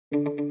Hi,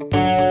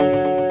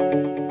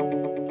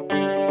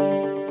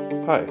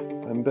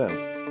 I'm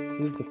Ben.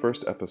 This is the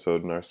first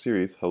episode in our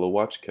series, Hello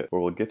WatchKit,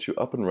 where we'll get you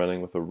up and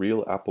running with a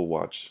real Apple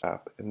Watch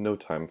app in no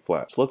time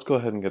flat. So let's go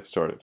ahead and get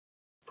started.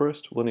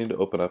 First, we'll need to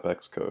open up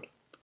Xcode.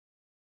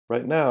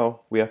 Right now,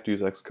 we have to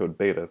use Xcode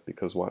Beta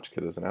because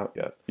WatchKit isn't out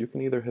yet. You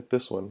can either hit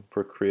this one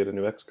for Create a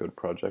New Xcode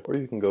Project, or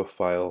you can go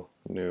File,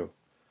 New,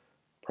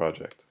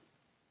 Project.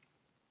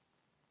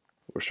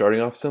 We're starting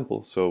off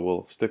simple, so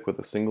we'll stick with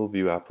a single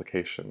view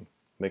application.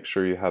 Make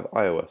sure you have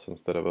iOS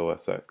instead of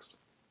OS X.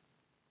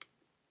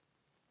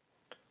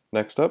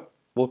 Next up,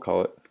 we'll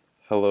call it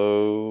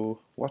Hello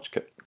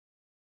WatchKit.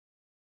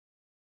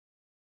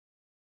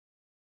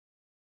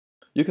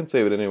 You can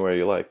save it anywhere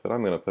you like, but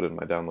I'm going to put it in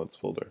my Downloads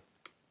folder.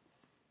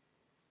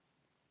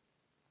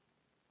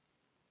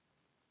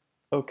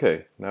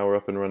 Okay, now we're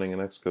up and running in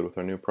Xcode with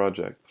our new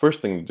project. First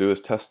thing to do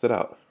is test it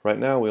out. Right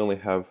now we only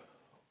have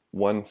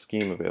one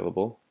scheme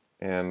available,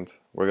 and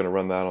we're going to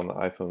run that on the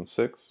iPhone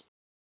 6.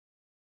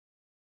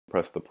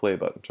 Press the play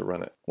button to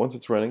run it. Once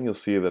it's running, you'll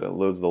see that it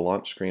loads the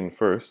launch screen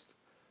first,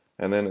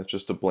 and then it's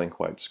just a blank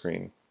white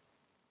screen.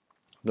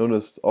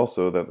 Notice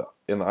also that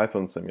in the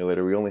iPhone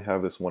simulator we only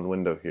have this one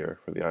window here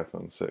for the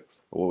iPhone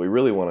 6. But what we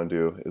really want to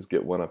do is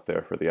get one up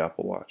there for the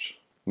Apple Watch.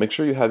 Make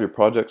sure you have your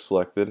project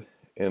selected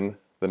in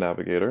the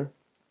Navigator,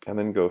 and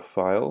then go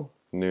File,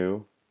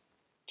 New,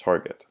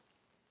 Target.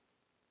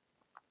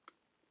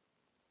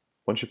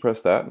 Once you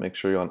press that, make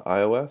sure you're on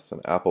iOS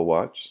and Apple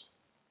Watch,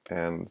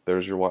 and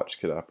there's your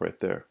WatchKit app right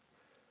there.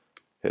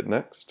 Hit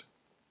Next.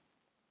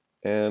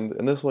 And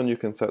in this one you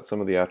can set some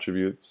of the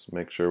attributes,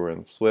 make sure we're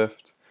in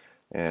Swift,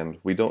 and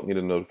we don't need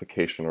a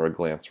notification or a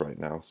glance right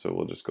now, so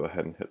we'll just go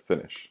ahead and hit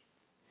Finish.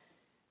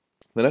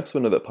 The next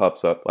window that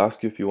pops up will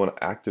ask you if you want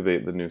to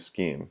activate the new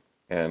scheme,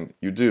 and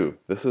you do.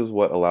 This is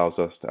what allows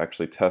us to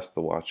actually test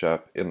the Watch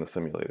app in the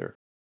simulator.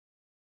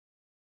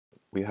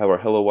 We have our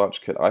Hello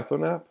WatchKit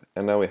iPhone app,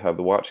 and now we have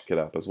the WatchKit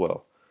app as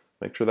well.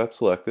 Make sure that's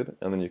selected,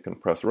 and then you can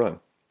press Run.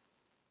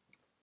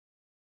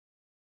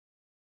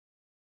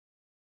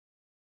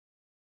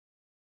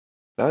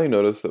 Now you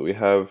notice that we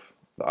have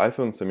the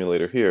iPhone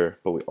simulator here,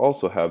 but we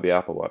also have the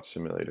Apple Watch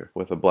simulator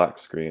with a black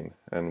screen,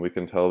 and we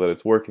can tell that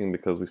it's working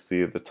because we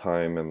see the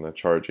time and the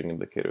charging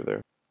indicator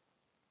there.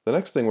 The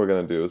next thing we're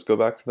going to do is go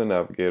back to the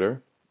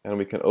Navigator, and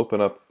we can open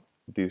up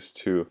these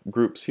two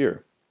groups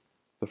here.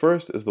 The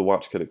first is the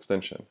WatchKit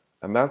Extension,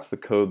 and that's the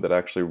code that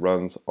actually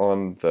runs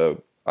on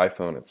the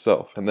iPhone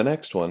itself. And the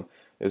next one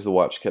is the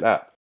WatchKit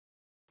app,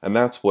 and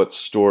that's what's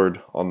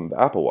stored on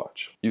the Apple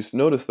Watch. You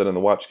notice that in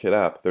the WatchKit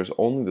app, there's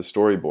only the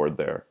storyboard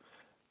there,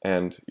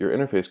 and your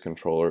interface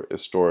controller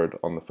is stored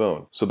on the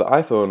phone. So the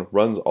iPhone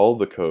runs all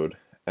the code,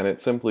 and it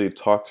simply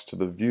talks to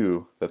the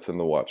view that's in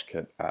the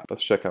WatchKit app.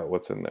 Let's check out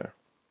what's in there.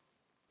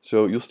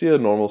 So you'll see a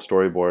normal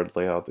storyboard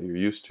layout that you're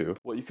used to.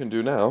 What you can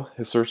do now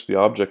is search the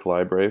object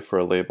library for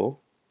a label,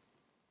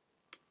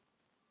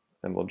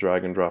 and we'll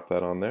drag and drop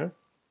that on there.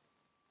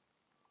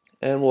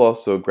 And we'll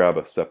also grab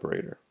a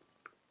separator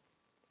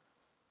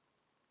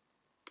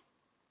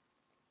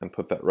and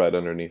put that right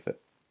underneath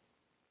it.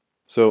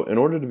 So in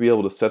order to be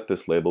able to set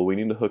this label, we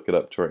need to hook it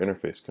up to our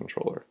interface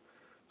controller.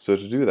 So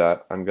to do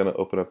that, I'm going to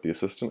open up the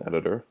Assistant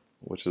Editor,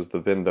 which is the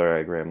Venn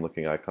diagram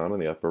looking icon in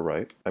the upper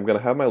right. I'm going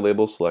to have my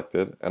label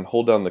selected and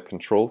hold down the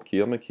Control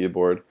key on my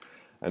keyboard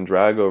and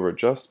drag over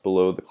just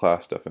below the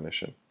class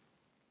definition.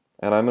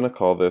 And I'm going to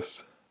call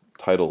this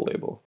Title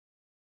Label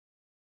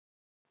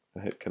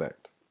and hit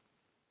Connect.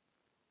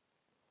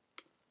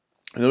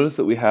 Notice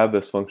that we have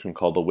this function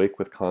called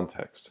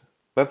awakeWithContext.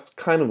 That's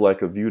kind of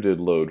like a view-did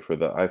load for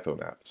the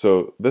iPhone app.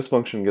 So this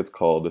function gets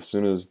called as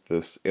soon as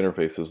this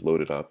interface is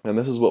loaded up, and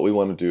this is what we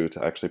want to do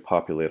to actually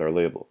populate our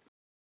label.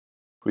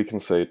 We can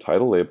say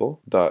title label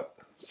dot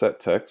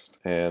setText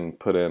and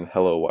put in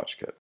Hello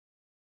WatchKit.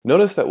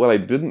 Notice that what I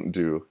didn't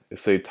do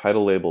is say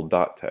title label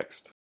dot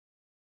text.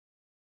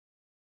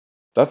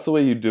 That's the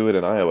way you do it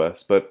in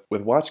iOS, but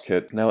with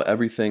WatchKit, now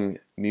everything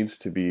needs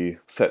to be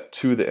set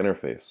to the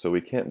interface, so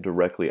we can't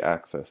directly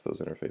access those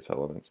interface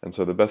elements. And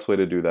so the best way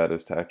to do that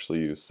is to actually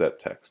use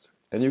setText.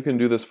 And you can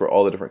do this for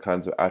all the different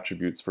kinds of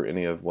attributes for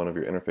any of one of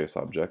your interface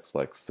objects,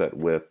 like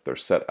setWidth or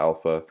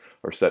setAlpha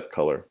or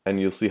setColor,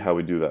 and you'll see how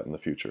we do that in the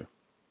future.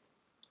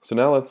 So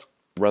now let's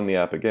run the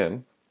app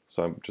again.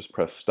 So I'm just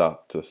press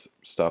stop to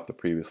stop the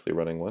previously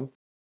running one.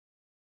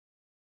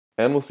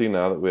 And we'll see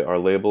now that our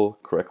label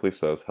correctly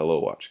says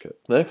Hello WatchKit.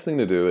 The next thing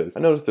to do is, I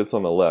noticed it's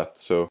on the left,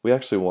 so we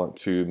actually want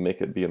to make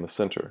it be in the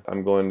center.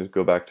 I'm going to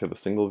go back to the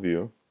single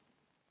view,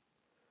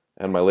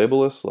 and my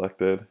label is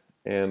selected,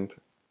 and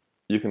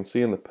you can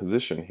see in the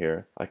position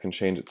here, I can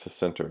change it to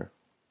center.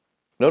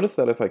 Notice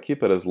that if I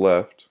keep it as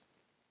left,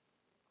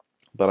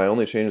 but I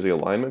only change the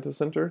alignment to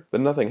center,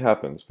 then nothing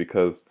happens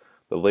because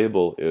the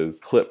label is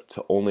clipped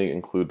to only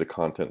include the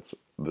contents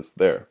that's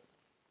there.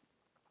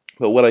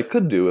 But what I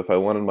could do if I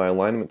wanted my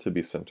alignment to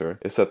be center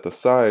is set the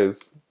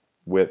size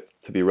width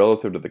to be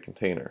relative to the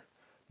container.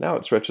 Now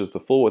it stretches the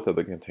full width of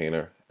the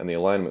container, and the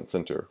alignment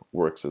center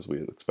works as we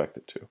would expect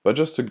it to. But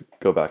just to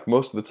go back,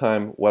 most of the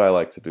time what I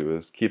like to do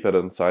is keep it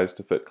in size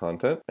to fit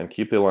content, and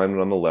keep the alignment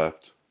on the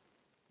left,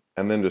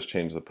 and then just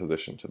change the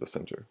position to the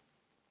center.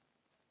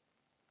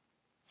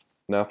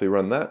 Now if we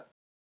run that,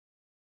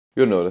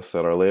 you'll notice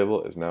that our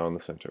label is now in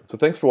the center. So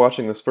thanks for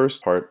watching this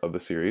first part of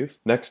the series.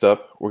 Next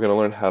up, we're going to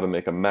learn how to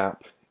make a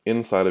map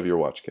inside of your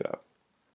WatchKit app.